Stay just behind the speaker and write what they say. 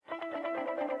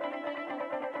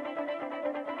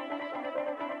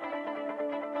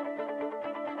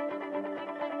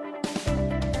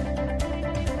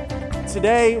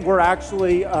today we're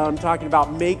actually talking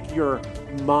about make your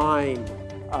mind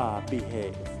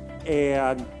behave.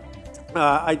 And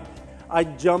I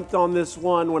jumped on this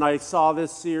one when I saw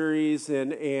this series,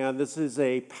 and this is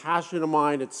a passion of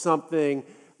mine. It's something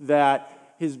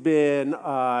that has been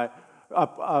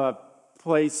a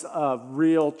place of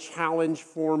real challenge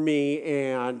for me,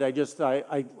 and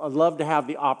I love to have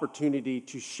the opportunity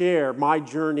to share my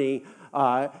journey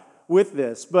with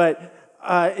this. But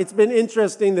it's been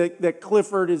interesting that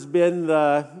Clifford has been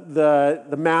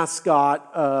the mascot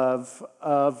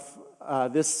of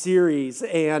this series,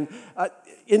 and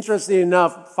interesting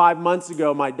enough, 5 months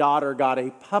ago, my daughter got a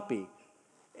puppy,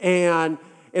 and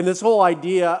this whole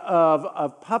idea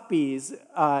of puppies,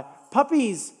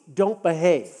 puppies don't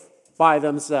behave by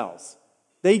themselves.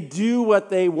 They do what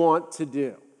they want to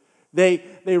do. They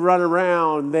run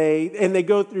around. They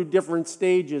go through different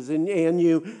stages, and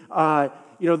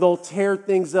they'll tear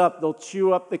things up. They'll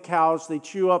chew up the couch. They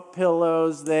chew up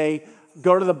pillows. They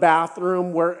go to the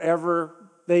bathroom wherever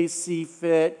they see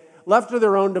fit. Left to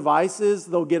their own devices,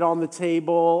 they'll get on the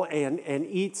table and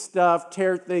eat stuff,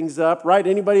 tear things up. Right?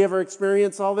 Anybody ever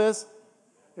experience all this?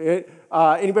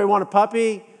 Anybody want a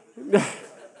puppy?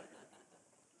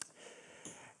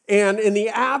 And in the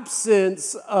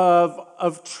absence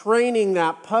of training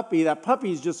that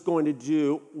puppy's just going to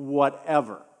do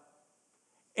whatever.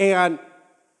 And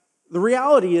the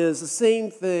reality is the same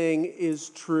thing is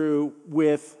true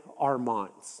with our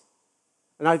minds.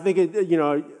 And I think,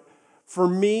 for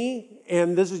me,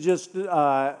 and this is just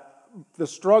the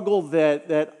struggle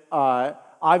that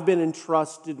I've been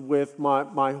entrusted with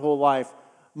my whole life,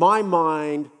 my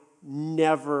mind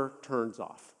never turns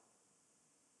off.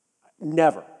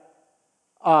 Never.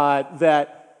 Like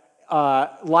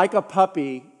a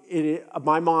puppy,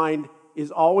 my mind is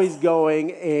always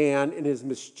going and is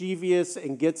mischievous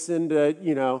and gets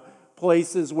into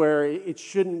places where it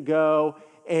shouldn't go,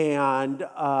 and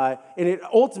it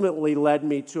ultimately led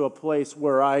me to a place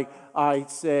where I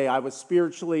say I was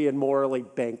spiritually and morally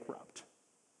bankrupt,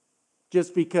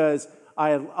 just because I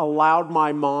allowed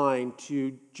my mind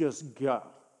to just go.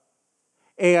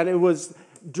 And it was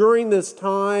during this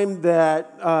time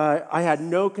that I had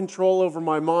no control over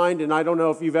my mind, and I don't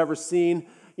know if you've ever seen,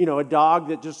 a dog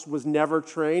that just was never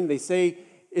trained. They say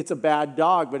it's a bad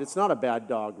dog, but it's not a bad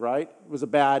dog, right? It was a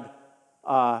bad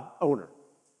owner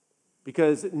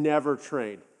because it never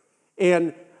trained.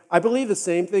 And I believe the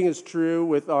same thing is true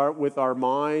with our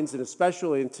minds, and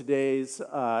especially in today's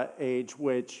age,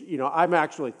 which, I'm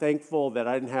actually thankful that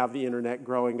I didn't have the internet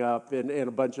growing up and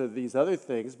a bunch of these other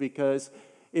things, because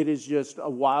it is just a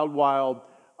wild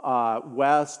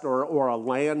west or a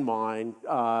landmine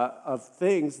of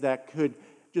things that could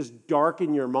just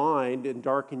darken your mind and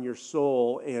darken your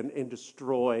soul and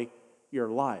destroy your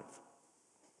life.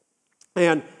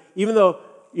 And even though,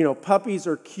 puppies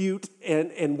are cute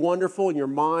and wonderful, and your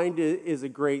mind is a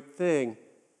great thing,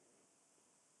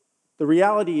 the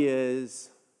reality is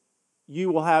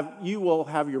you will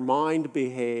have your mind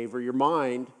behave, or your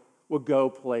mind will go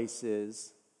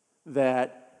places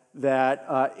that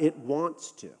it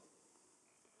wants to.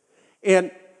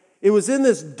 And it was in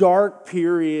this dark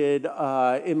period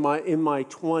in my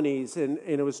 20s, and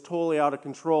it was totally out of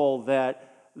control that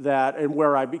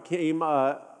where I became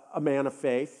a man of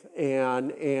faith,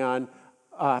 and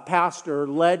a pastor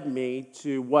led me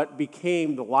to what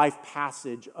became the life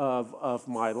passage of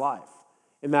my life,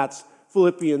 and that's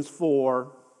Philippians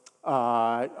 4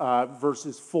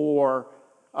 verses 4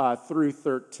 through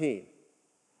 13.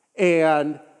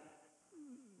 And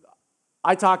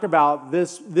I talk about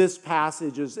this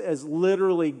passage as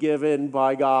literally given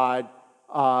by God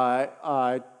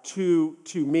to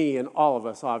me and all of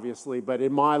us, obviously, but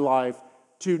in my life,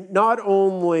 to not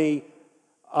only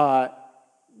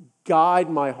guide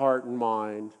my heart and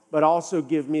mind, but also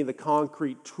give me the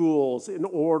concrete tools in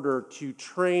order to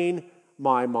train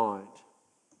my mind.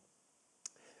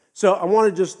 So I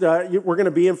want to just, we're going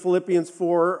to be in Philippians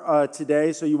 4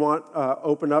 today, so you want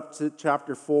open up to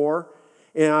chapter 4.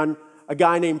 And a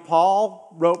guy named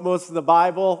Paul wrote most of the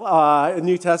Bible,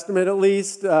 New Testament at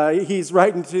least. He's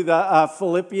writing to the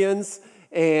Philippians,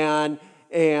 and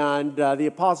the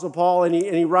Apostle Paul, and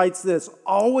he writes this: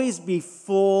 "Always be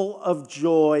full of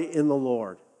joy in the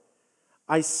Lord.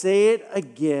 I say it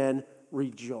again,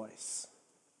 rejoice."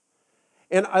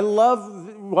 And I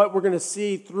love what we're going to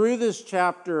see through this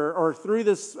chapter, or through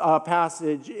this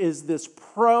passage, is this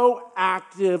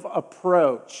proactive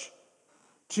approach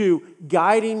to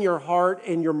guiding your heart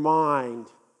and your mind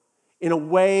in a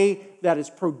way that is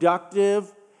productive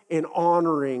and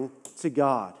honoring to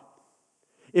God.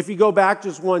 If you go back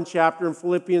just one chapter in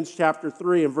Philippians chapter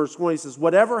 3 and verse 1, he says,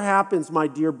 "Whatever happens, my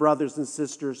dear brothers and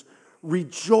sisters,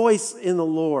 rejoice in the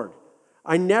Lord.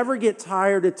 I never get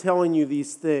tired of telling you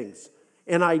these things,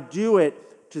 and I do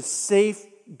it to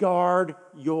safeguard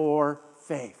your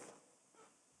faith."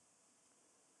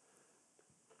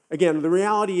 Again, the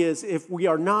reality is if we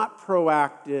are not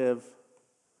proactive,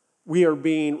 we are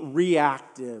being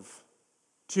reactive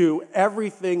to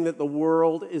everything that the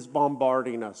world is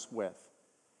bombarding us with.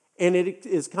 And it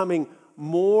is coming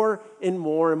more and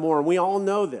more and more. And we all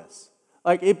know this.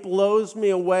 Like, it blows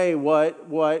me away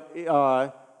what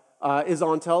is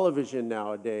on television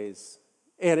nowadays.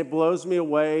 And it blows me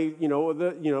away,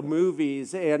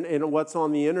 movies and what's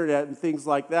on the internet and things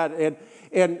like that.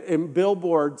 And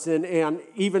billboards and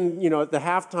even, at the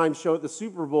halftime show at the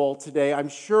Super Bowl today, I'm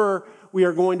sure we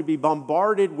are going to be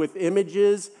bombarded with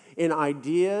images and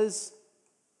ideas.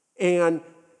 And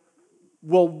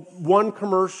will one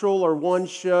commercial or one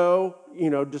show,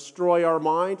 destroy our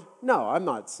mind? No, I'm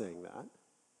not saying that.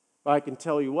 But I can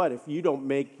tell you what, if you don't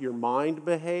make your mind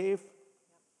behave,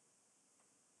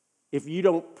 if you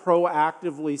don't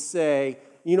proactively say,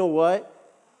 you know what,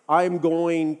 I'm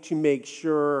going to make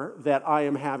sure that I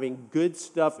am having good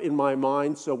stuff in my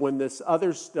mind, so when this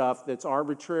other stuff that's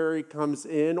arbitrary comes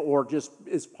in or just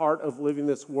is part of living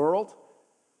this world,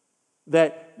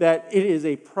 that it is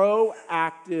a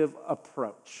proactive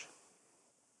approach.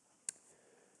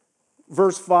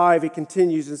 Verse 5, it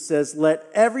continues and says, "Let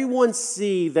everyone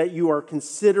see that you are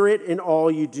considerate in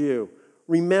all you do.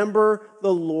 Remember,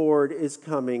 the Lord is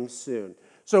coming soon."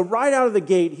 So right out of the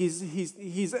gate, he's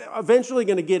eventually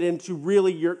going to get into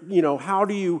really how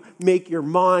do you make your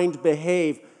mind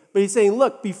behave? But he's saying,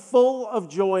 look, be full of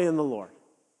joy in the Lord.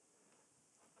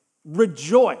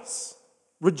 Rejoice.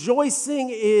 Rejoicing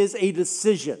is a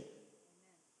decision.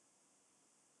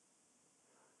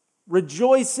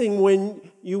 Rejoicing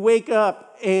when you wake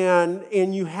up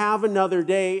and you have another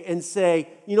day and say,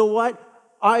 you know what?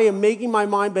 I am making my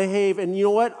mind behave, and you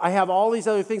know what? I have all these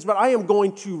other things, but I am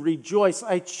going to rejoice.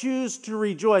 I choose to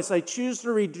rejoice. I choose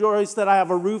to rejoice that I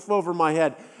have a roof over my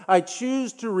head. I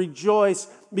choose to rejoice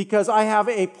because I have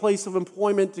a place of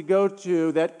employment to go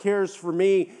to that cares for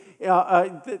me,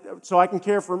 so I can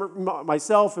care for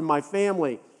myself and my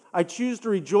family. I choose to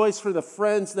rejoice for the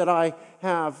friends that I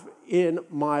have in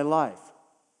my life.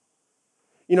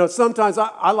 Sometimes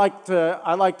I like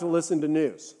to listen to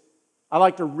news. I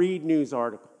like to read news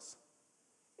articles.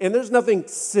 And there's nothing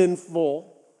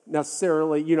sinful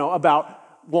necessarily, about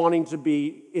wanting to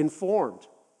be informed.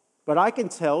 But I can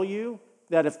tell you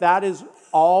that if that is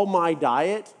all my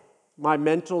diet, my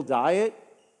mental diet,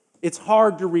 it's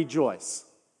hard to rejoice.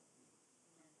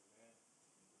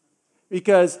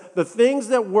 Because the things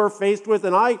that we're faced with,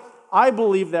 and I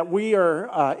believe that we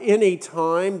are in a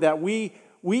time that we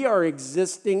are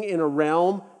existing in a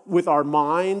realm with our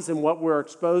minds and what we're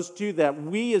exposed to that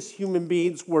we as human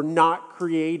beings were not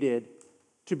created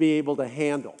to be able to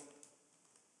handle.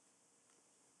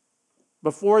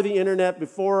 Before the internet,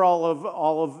 before all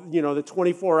of the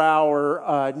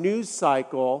 24-hour news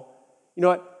cycle,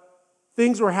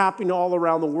 things were happening all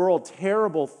around the world,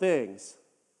 terrible things.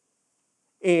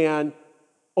 And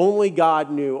only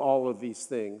God knew all of these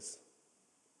things.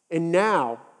 And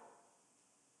now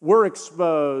we're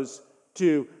exposed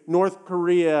to North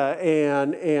Korea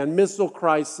and missile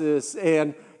crisis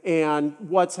and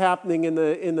what's happening in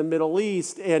the Middle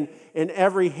East and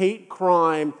every hate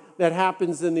crime that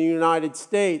happens in the United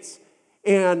States.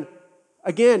 And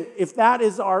again, if that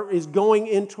is going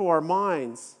into our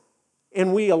minds,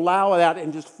 and we allow that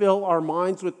and just fill our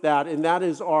minds with that, and that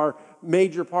is our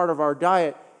major part of our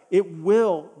diet, it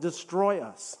will destroy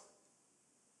us.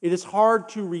 It is hard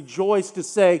to rejoice to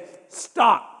say,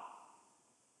 stop.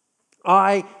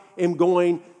 I am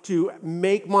going to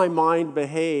make my mind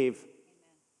behave,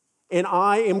 and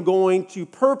I am going to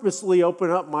purposely open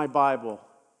up my Bible.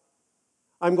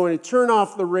 I'm going to turn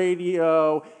off the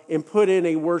radio and put in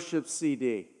a worship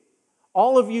CD.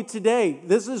 All of you today,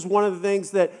 this is one of the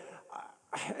things that,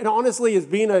 and honestly, as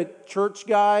being a church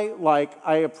guy,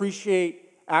 I appreciate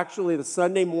actually the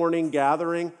Sunday morning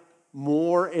gathering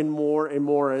more and more and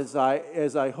more as I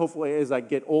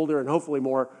get older and hopefully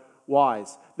more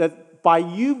wise. That by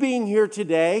you being here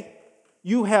today,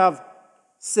 you have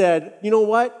said, you know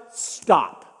what?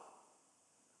 Stop.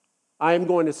 I am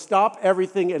going to stop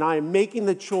everything, and I am making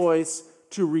the choice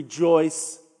to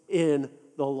rejoice in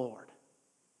the Lord.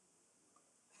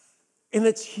 And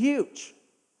it's huge.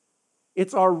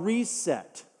 It's our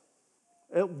reset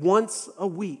once a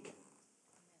week.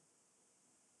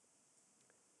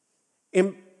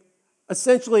 And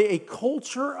essentially, a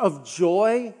culture of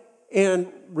joy and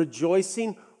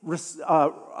rejoicing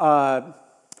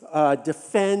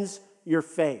defends your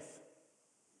faith.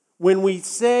 When we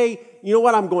say, you know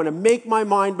what, I'm going to make my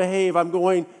mind behave, I'm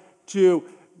going to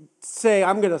say,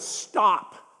 I'm going to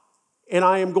stop, and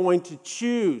I am going to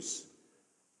choose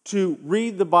to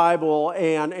read the Bible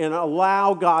and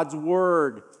allow God's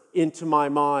Word into my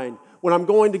mind. When I'm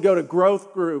going to go to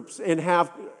growth groups and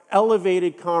have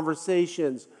elevated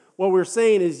conversations, what we're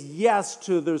saying is yes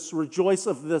to this rejoice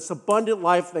of this abundant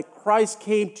life that Christ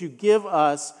came to give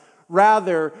us,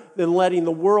 rather than letting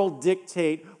the world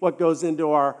dictate what goes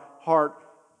into our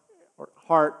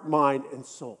heart, mind, and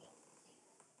soul.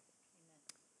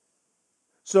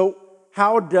 So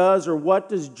how does or what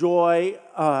does joy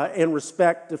and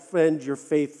respect defend your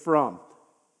faith from?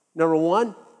 Number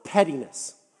one,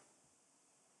 pettiness.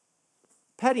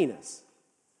 Pettiness.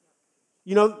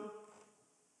 You know,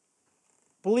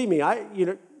 believe me,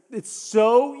 it's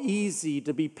so easy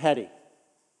to be petty.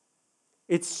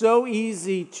 It's so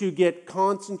easy to get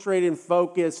concentrated and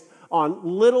focused on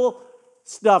little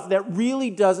stuff that really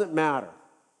doesn't matter.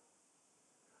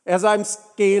 As I'm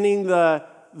scanning the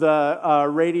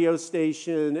radio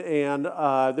station, and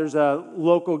there's a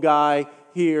local guy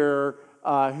here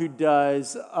who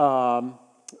does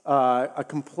a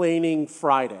complaining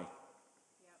Friday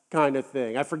kind of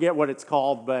thing. I forget what it's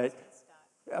called, but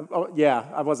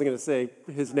I wasn't going to say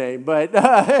his name, but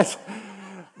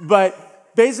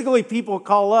but basically people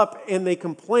call up and they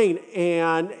complain,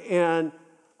 and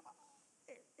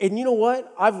you know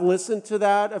what? I've listened to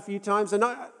that a few times, and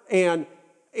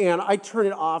I turn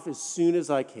it off as soon as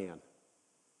I can,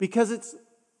 because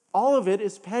all of it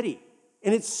is petty.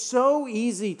 And it's so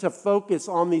easy to focus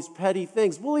on these petty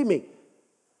things. Believe me,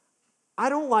 I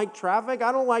don't like traffic.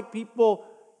 I don't like people,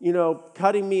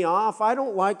 cutting me off. I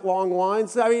don't like long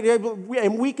lines.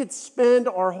 And we could spend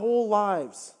our whole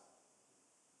lives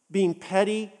being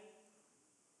petty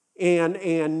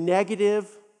and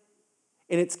negative,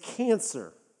 and it's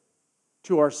cancer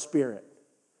to our spirit.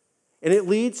 And it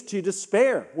leads to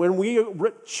despair. When we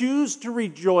choose to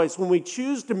rejoice, when we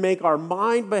choose to make our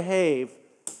mind behave,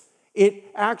 it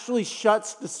actually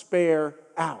shuts despair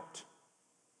out.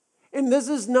 And this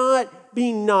is not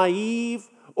being naive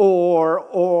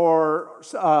or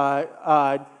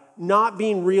not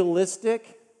being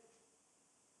realistic.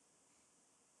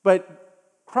 But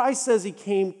Christ says he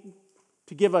came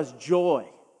to give us joy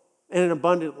and an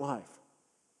abundant life.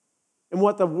 And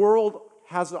what the world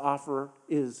has to offer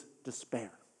is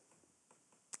despair.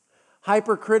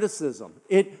 Hypercriticism.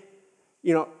 It's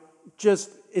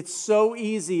so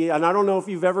easy, and I don't know if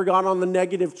you've ever gone on the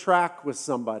negative track with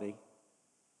somebody.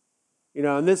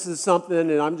 And this is something,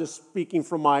 and I'm just speaking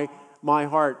from my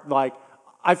heart, like,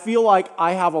 I feel like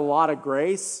I have a lot of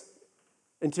grace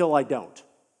until I don't.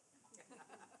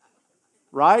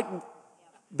 Right?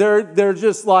 They're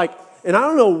just like, and I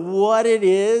don't know what it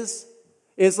is.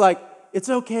 It's like, it's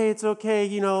okay,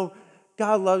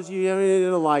 God loves you.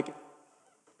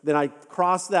 Then I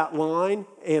cross that line,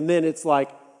 and then it's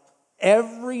like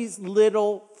every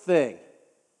little thing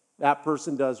that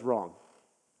person does wrong,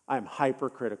 I'm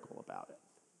hypercritical about it.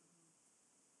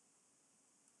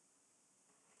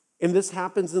 And this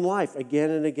happens in life again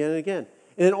and again and again.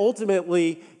 And then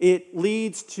ultimately, it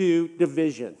leads to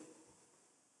division.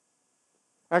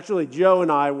 Actually, Joe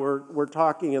and I were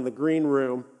talking in the green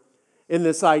room in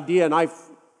this idea, and I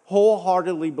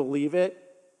wholeheartedly believe it,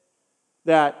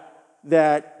 that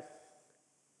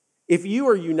if you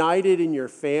are united in your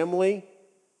family,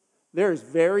 there is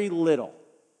very little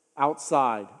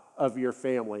outside of your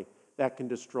family that can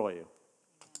destroy you.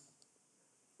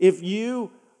 If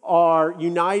you are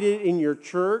united in your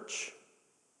church,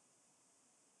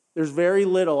 there's very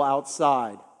little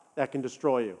outside that can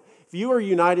destroy you. If you are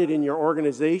united in your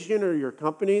organization or your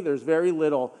company, there's very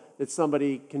little that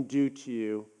somebody can do to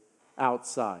you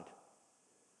outside.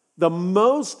 The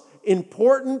most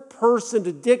important person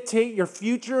to dictate your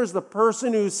future is the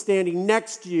person who's standing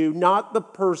next to you, not the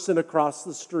person across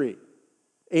the street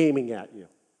aiming at you.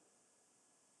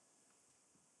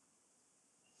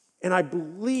 And I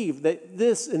believe that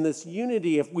in this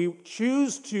unity, if we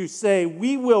choose to say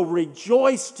we will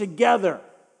rejoice together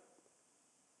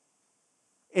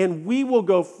and we will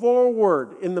go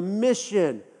forward in the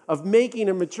mission of making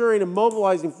and maturing and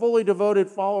mobilizing fully devoted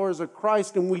followers of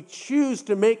Christ, and we choose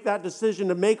to make that decision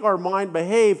to make our mind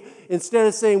behave instead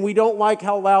of saying we don't like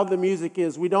how loud the music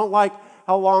is, we don't like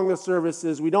how long the service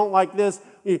is, we don't like this.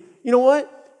 You know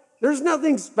what? There's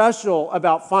nothing special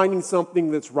about finding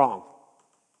something that's wrong.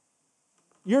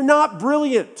 You're not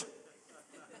brilliant.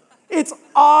 It's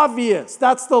obvious.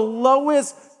 That's the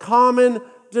lowest common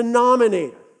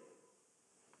denominator.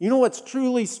 You know what's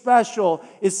truly special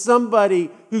is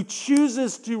somebody who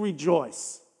chooses to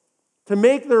rejoice, to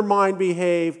make their mind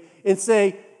behave and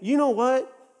say, you know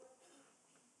what?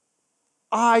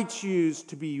 I choose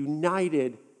to be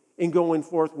united in going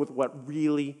forth with what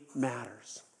really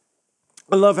matters.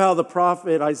 I love how the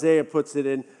prophet Isaiah puts it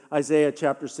in Isaiah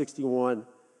chapter 61,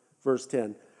 verse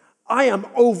 10. I am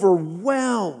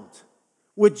overwhelmed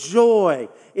with joy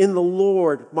in the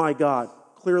Lord my God.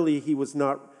 Clearly, he was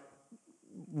not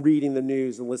reading the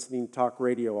news and listening to talk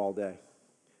radio all day.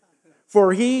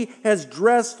 For he has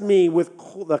dressed me with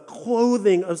the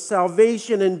clothing of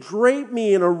salvation and draped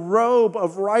me in a robe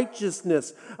of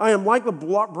righteousness. I am like a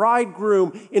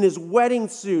bridegroom in his wedding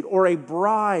suit, or a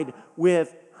bride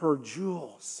with her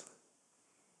jewels.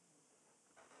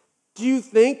 Do you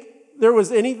think there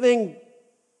was anything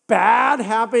bad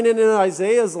happening in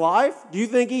Isaiah's life? Do you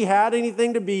think he had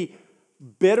anything to be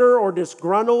bitter or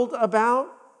disgruntled about?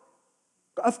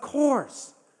 Of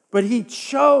course. But he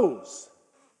chose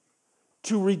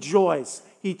to rejoice.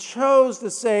 He chose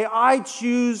to say, I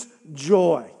choose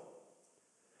joy.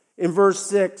 In verse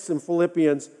 6 in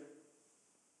Philippians,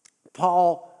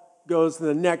 Paul goes to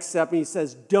the next step and he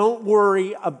says, don't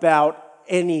worry about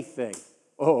anything.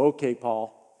 Oh, okay,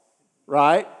 Paul.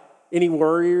 Right? Any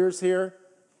worriers here?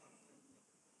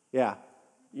 Yeah.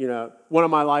 You know, one of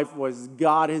my life was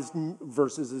God has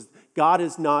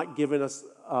not given us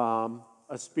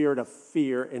a spirit of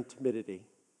fear and timidity,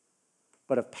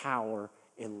 but of power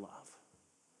and love.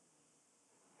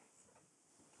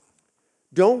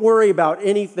 Don't worry about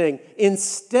anything.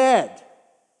 Instead,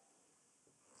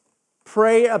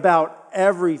 pray about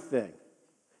everything.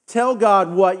 Tell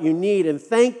God what you need and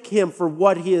thank Him for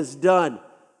what He has done.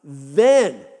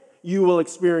 Then you will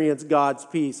experience God's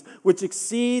peace, which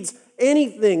exceeds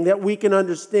anything that we can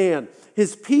understand.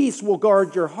 His peace will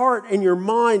guard your heart and your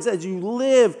minds as you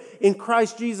live in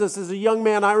Christ Jesus. As a young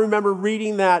man, I remember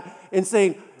reading that and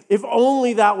saying, if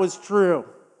only that was true.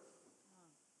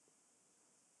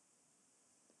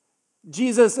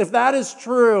 Jesus, if that is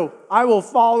true, I will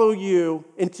follow you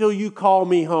until you call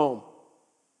me home.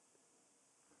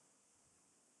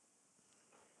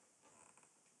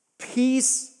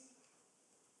 Peace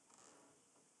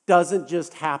doesn't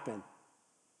just happen.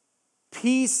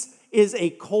 Peace is a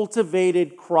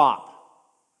cultivated crop.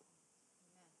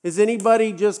 Has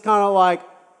anybody just kind of like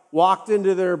walked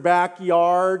into their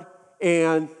backyard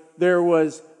and there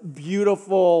was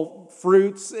beautiful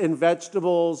fruits and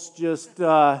vegetables just,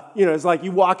 it's like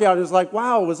you walk out and it's like,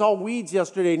 wow, it was all weeds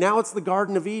yesterday. Now it's the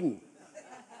Garden of Eden.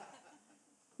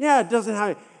 Yeah, it doesn't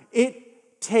have,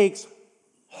 it takes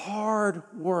hard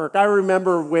work. I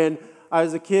remember when I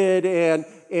was a kid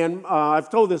and I've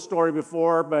told this story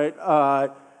before, but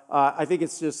I think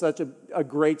it's just such a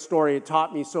great story. It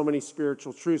taught me so many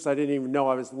spiritual truths I didn't even know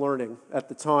I was learning at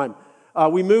the time.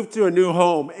 We moved to a new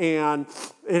home, and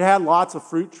it had lots of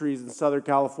fruit trees in Southern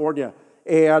California.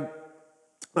 And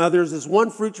there's this one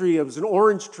fruit tree, it was an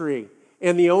orange tree,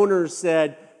 and the owner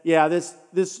said, yeah,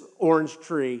 this orange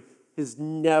tree has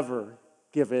never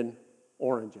given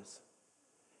oranges.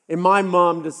 And my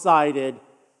mom decided,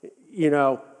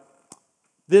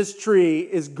 this tree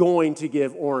is going to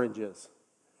give oranges.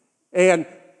 And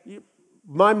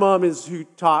my mom is who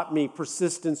taught me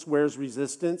persistence wears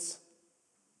resistance.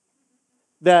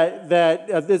 That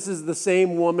this is the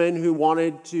same woman who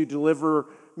wanted to deliver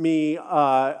me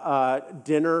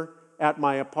dinner at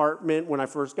my apartment when I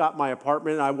first got my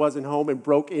apartment. I wasn't home and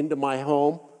broke into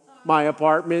my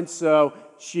apartment, so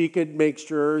she could make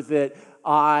sure that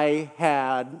I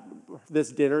had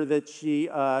this dinner that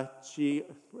she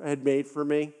had made for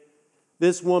me.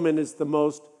 This woman is the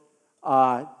most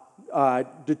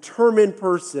determined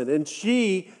person, and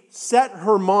she set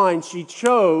her mind, she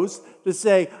chose to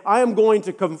say, I am going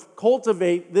to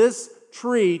cultivate this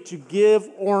tree to give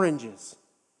oranges.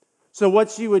 So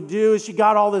what she would do is she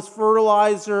got all this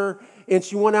fertilizer and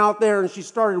she went out there and she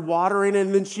started watering it,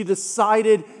 and then she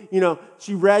decided,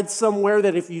 she read somewhere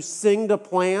that if you sing to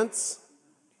plants,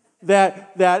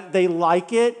 that they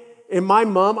like it. And my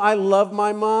mom, I love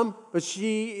my mom, but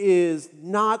she is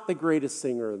not the greatest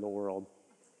singer in the world.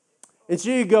 And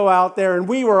she would go out there, and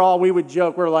we would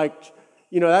joke, we're like,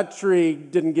 that tree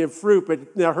didn't give fruit,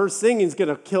 but her singing's going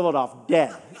to kill it off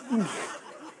dead.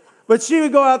 But she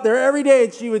would go out there every day,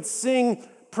 and she would sing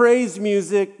praise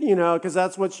music, because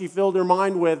that's what she filled her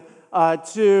mind with,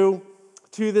 to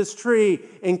this tree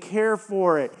and care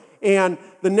for it. And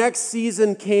the next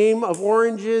season came of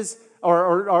oranges,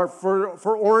 or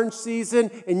for orange season,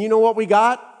 and you know what we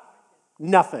got?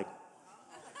 Nothing.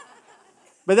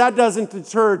 But that doesn't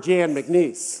deter Jan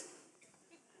McNeese.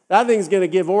 That thing's going to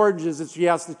give oranges if she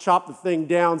has to chop the thing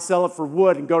down, sell it for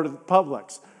wood, and go to the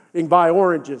Publix and buy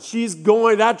oranges.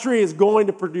 That tree is going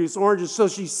to produce oranges. So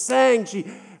she sang, she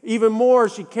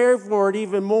cared for it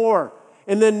even more.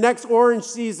 And then next orange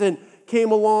season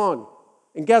came along.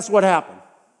 And guess what happened?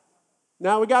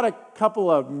 Now we got a couple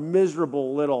of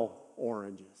miserable little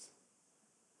oranges.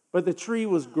 But the tree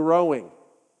was growing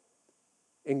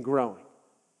and growing.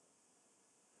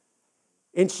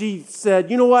 And she said,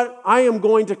 you know what? I am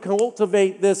going to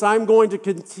cultivate this. I'm going to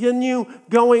continue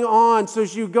going on. So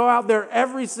she would go out there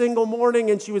every single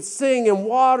morning and she would sing and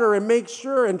water and make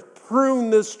sure and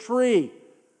prune this tree.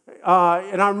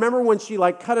 And I remember when she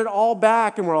cut it all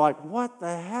back and we're like, what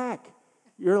the heck?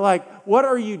 You're like, what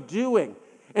are you doing?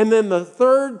 And then the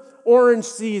third orange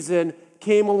season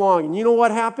came along. And you know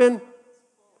what happened?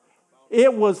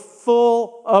 It was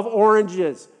full of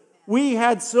oranges. We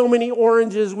had so many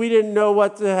oranges, we didn't know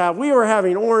what to have. We were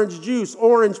having orange juice,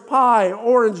 orange pie,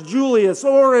 orange Julius,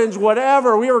 orange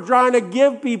whatever. We were trying to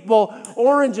give people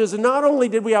oranges. And not only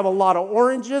did we have a lot of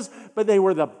oranges, but they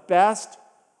were the best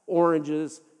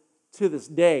oranges to this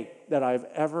day that I've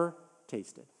ever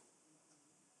tasted.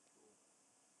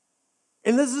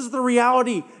 And this is the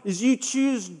reality, is you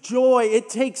choose joy. It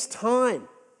takes time.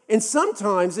 And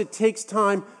sometimes it takes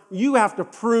time. You have to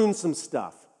prune some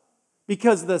stuff.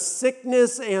 Because the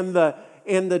sickness and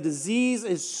the disease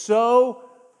is so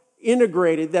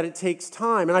integrated that it takes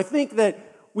time. And I think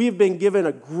that we have been given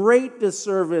a great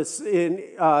disservice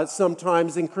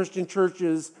sometimes in Christian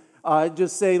churches,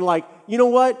 just saying you know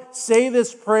what? Say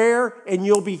this prayer and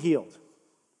you'll be healed.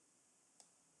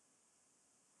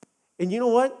 And you know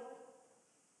what?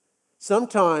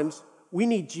 Sometimes we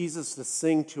need Jesus to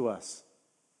sing to us.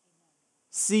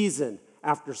 Season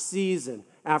after season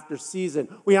after season.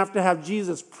 We have to have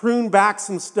Jesus prune back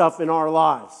some stuff in our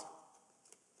lives.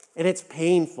 And it's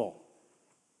painful.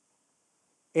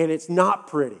 And it's not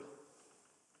pretty.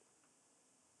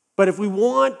 But if we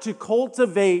want to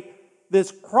cultivate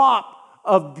this crop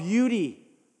of beauty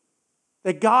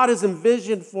that God has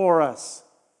envisioned for us,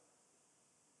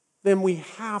 then we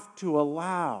have to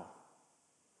allow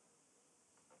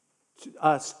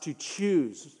us to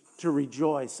choose to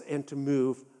rejoice and to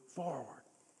move forward.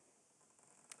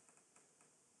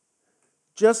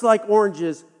 Just like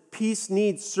oranges, peace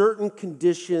needs certain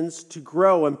conditions to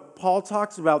grow. And Paul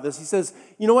talks about this. He says,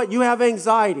 you know what? You have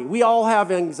anxiety. We all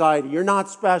have anxiety. You're not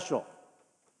special.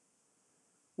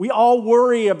 We all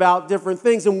worry about different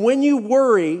things. And when you're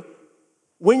worried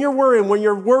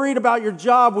about your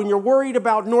job, when you're worried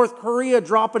about North Korea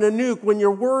dropping a nuke, when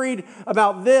you're worried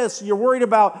about this, you're worried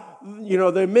about,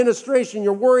 the administration,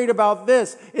 you're worried about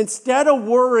this. Instead of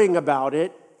worrying about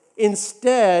it,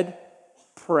 instead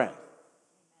pray.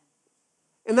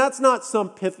 And that's not some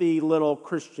pithy little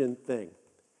Christian thing.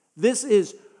 This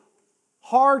is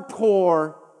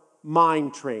hardcore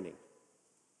mind training.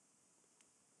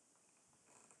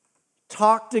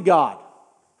 Talk to God.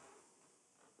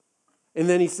 And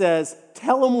then he says,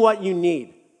 tell him what you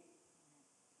need.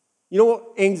 You know what?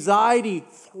 Anxiety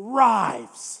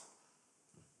thrives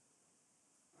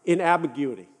in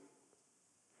ambiguity.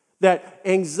 That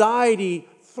anxiety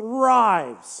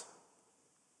thrives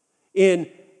in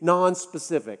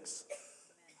non-specifics.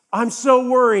 I'm so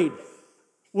worried.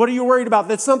 What are you worried about?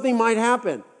 That something might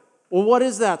happen. Well, what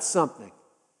is that something?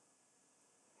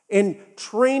 And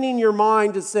training your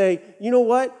mind to say, you know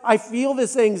what? I feel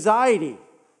this anxiety.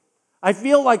 I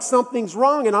feel like something's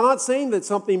wrong. And I'm not saying that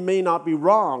something may not be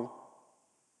wrong.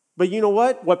 But you know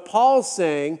what? What Paul's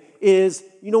saying is,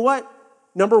 you know what?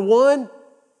 Number one,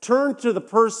 turn to the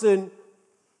person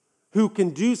who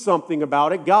can do something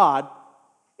about it, God,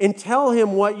 and tell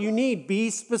him what you need. Be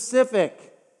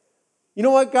specific. You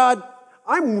know what, God?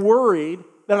 I'm worried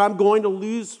that I'm going to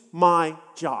lose my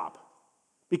job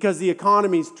because the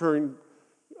economy's turned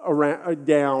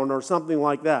down or something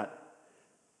like that.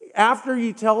 After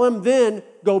you tell him, then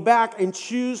go back and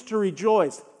choose to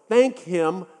rejoice. Thank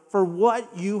him for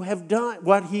what you have done,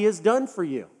 what he has done for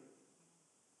you.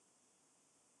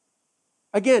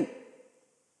 Again,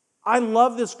 I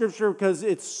love this scripture because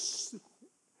it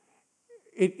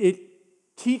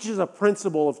teaches a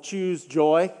principle of choose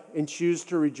joy and choose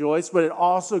to rejoice, but it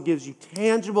also gives you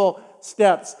tangible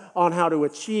steps on how to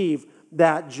achieve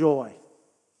that joy.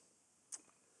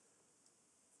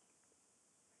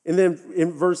 And then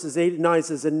in verses 8 and 9 it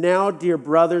says, and now, dear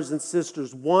brothers and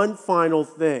sisters, one final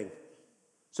thing.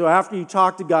 So after you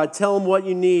talk to God, tell him what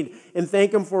you need and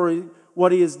thank him for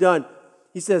what he has done.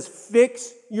 He says,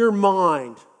 fix your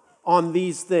mind on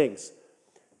these things.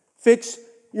 Fix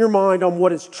your mind on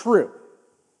what is true,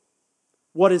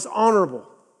 what is honorable,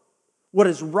 what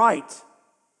is right,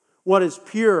 what is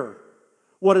pure,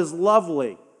 what is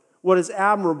lovely, what is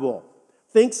admirable.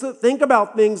 Think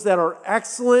about things that are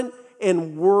excellent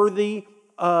and worthy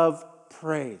of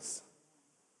praise.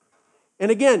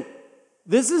 And again,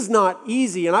 this is not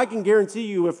easy, and I can guarantee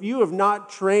you, if you have not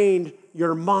trained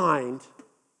your mind,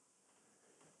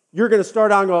 you're going to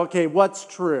start out and go, okay, what's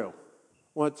true?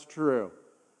 What's true?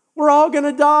 We're all going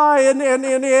to die, and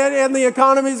the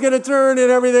economy's going to turn,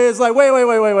 and everything. It's like,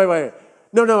 wait.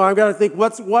 No, I've got to think,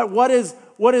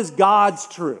 what is God's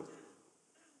truth?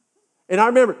 And I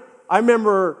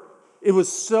remember it was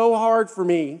so hard for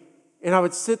me, and I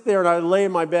would sit there and I would lay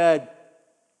in my bed,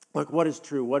 like, what is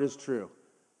true? What is true?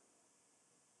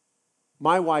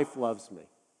 My wife loves me.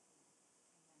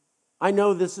 I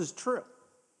know this is true.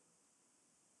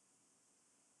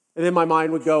 And then my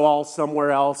mind would go all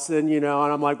somewhere else, and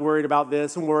I'm like worried about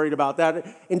this and worried about that.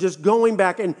 And just going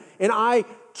back, and I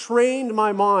trained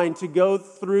my mind to go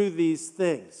through these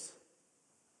things.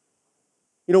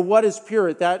 What is pure?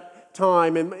 At that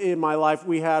time in my life,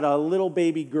 we had a little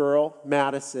baby girl,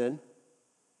 Madison,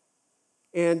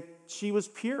 and she was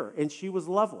pure and she was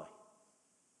lovely.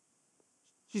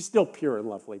 She's still pure and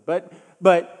lovely, but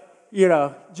and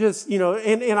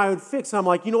I would fix. I'm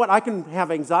like, I can have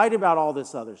anxiety about all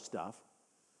this other stuff,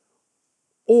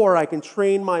 or I can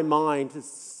train my mind to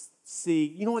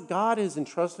see, God has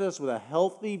entrusted us with a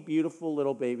healthy, beautiful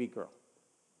little baby girl,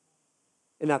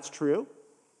 and that's true,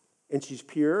 and she's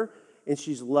pure and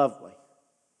she's lovely.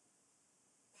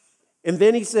 And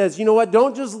then he says,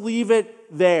 don't just leave it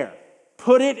there.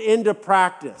 Put it into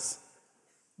practice.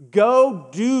 Go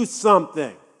do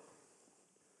something.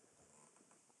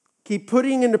 Keep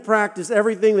putting into practice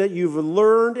everything that you've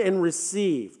learned and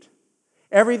received.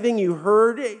 Everything you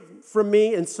heard from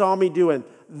me and saw me doing.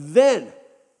 Then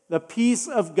the peace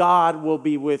of God will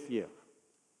be with you.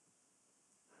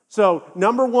 So,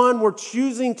 number one, we're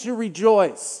choosing to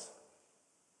rejoice.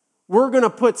 We're going to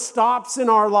put stops in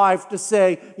our life to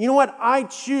say, I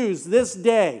choose this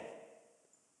day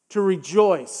to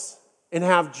rejoice and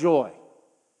have joy.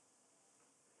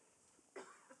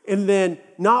 And then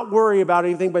not worry about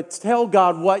anything, but tell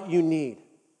God what you need.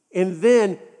 And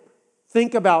then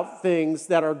think about things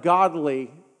that are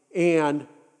godly. And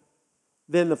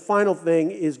then the final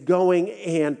thing is going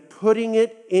and putting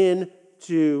it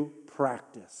into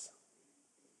practice.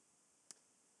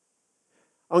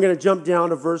 I'm going to jump down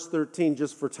to verse 13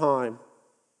 just for time.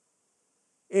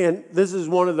 And this is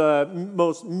one of the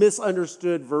most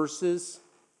misunderstood verses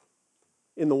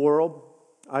in the world.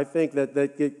 I think that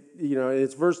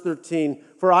it's verse 13.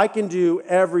 For I can do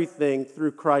everything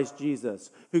through Christ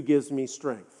Jesus, who gives me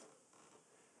strength.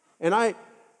 And I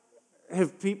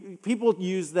have people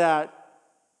use that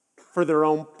for their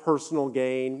own personal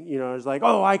gain. It's like,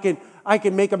 I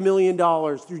can make $1 million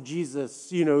through Jesus,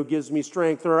 who gives me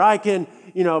strength, or I can,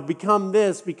 become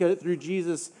this because through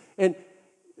Jesus. And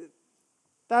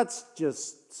that's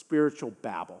just spiritual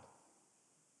babble.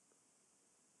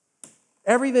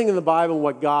 Everything in the Bible,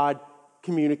 what God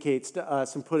communicates to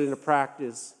us and put into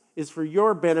practice, is for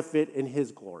your benefit and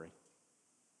His glory.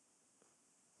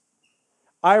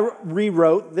 I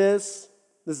rewrote this.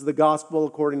 This is the Gospel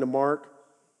according to Mark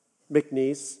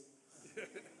McNeese.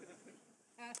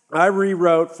 I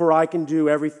rewrote, for I can do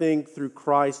everything through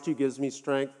Christ who gives me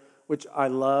strength, which I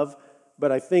love,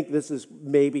 but I think this is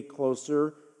maybe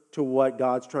closer to what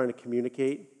God's trying to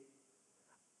communicate.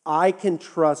 I can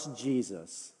trust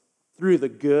Jesus through the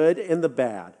good and the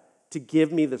bad to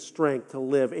give me the strength to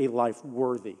live a life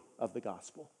worthy of the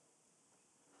gospel.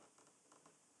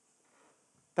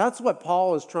 That's what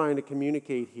Paul is trying to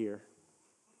communicate here.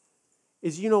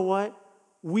 Is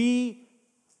we,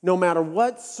 no matter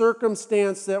what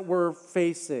circumstance that we're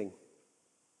facing,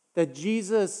 that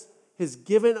Jesus has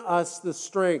given us the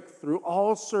strength through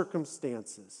all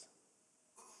circumstances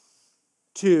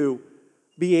to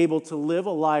be able to live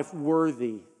a life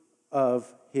worthy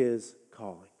of His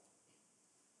calling.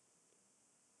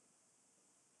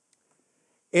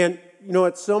 And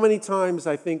so many times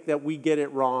I think that we get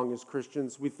it wrong as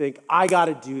Christians. We think, I got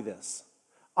to do this.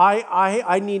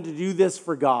 I need to do this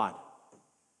for God.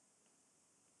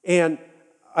 And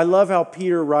I love how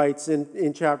Peter writes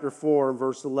in chapter 4 and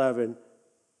verse 11,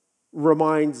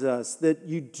 reminds us that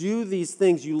you do these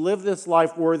things, you live this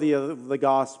life worthy of the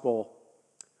gospel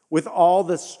with all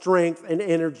the strength and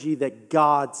energy that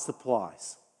God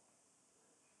supplies.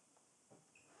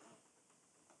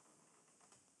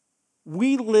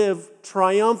 We live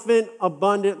triumphant,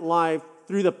 abundant life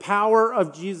through the power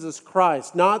of Jesus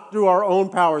Christ, not through our own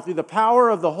power, through the power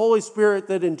of the Holy Spirit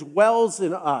that indwells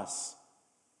in us,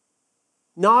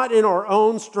 not in our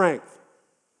own strength.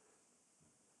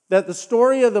 That the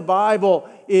story of the Bible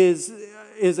is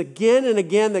again and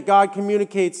again that God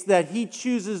communicates that He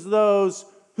chooses those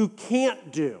who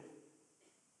can't do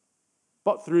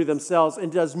but through themselves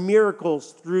and does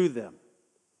miracles through them.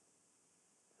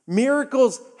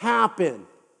 Miracles happen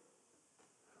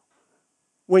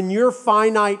when your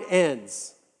finite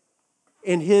ends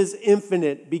and His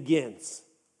infinite begins.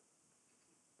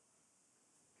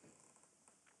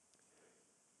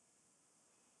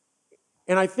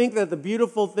 And I think that the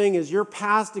beautiful thing is your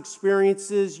past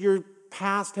experiences, your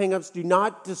past hang-ups do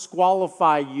not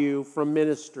disqualify you from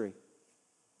ministry.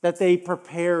 That they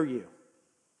prepare you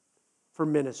for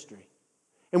ministry.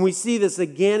 And we see this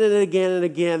again and again and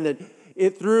again, that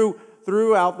it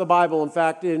throughout the Bible. In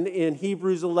fact, in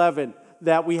Hebrews 11,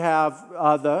 that we have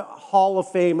the Hall of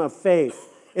Fame of faith.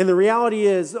 And the reality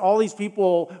is, all these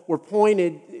people were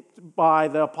pointed by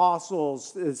the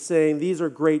apostles as saying, these are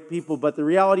great people. But the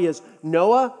reality is,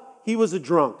 Noah, he was a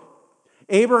drunk.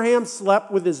 Abraham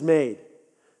slept with his maid.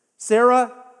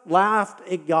 Sarah laughed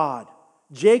at God.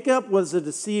 Jacob was a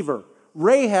deceiver.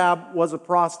 Rahab was a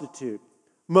prostitute.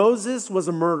 Moses was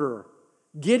a murderer.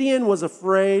 Gideon was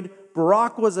afraid.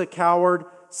 Barak was a coward.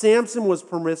 Samson was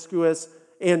promiscuous.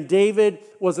 And David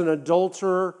was an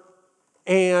adulterer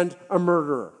and a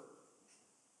murderer.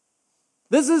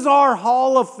 This is our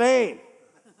Hall of Fame.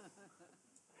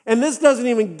 And this doesn't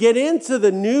even get into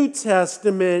the New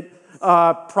Testament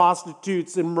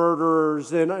prostitutes and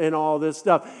murderers and all this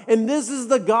stuff. And this is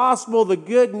the gospel, the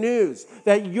good news,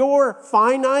 that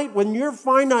when your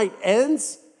finite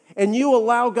ends and you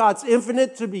allow God's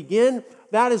infinite to begin,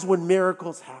 that is when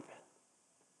miracles happen.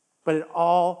 But it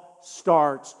all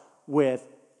starts with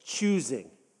choosing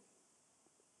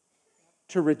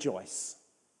to rejoice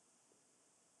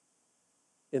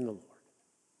in the Lord.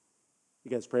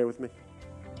 You guys pray with me?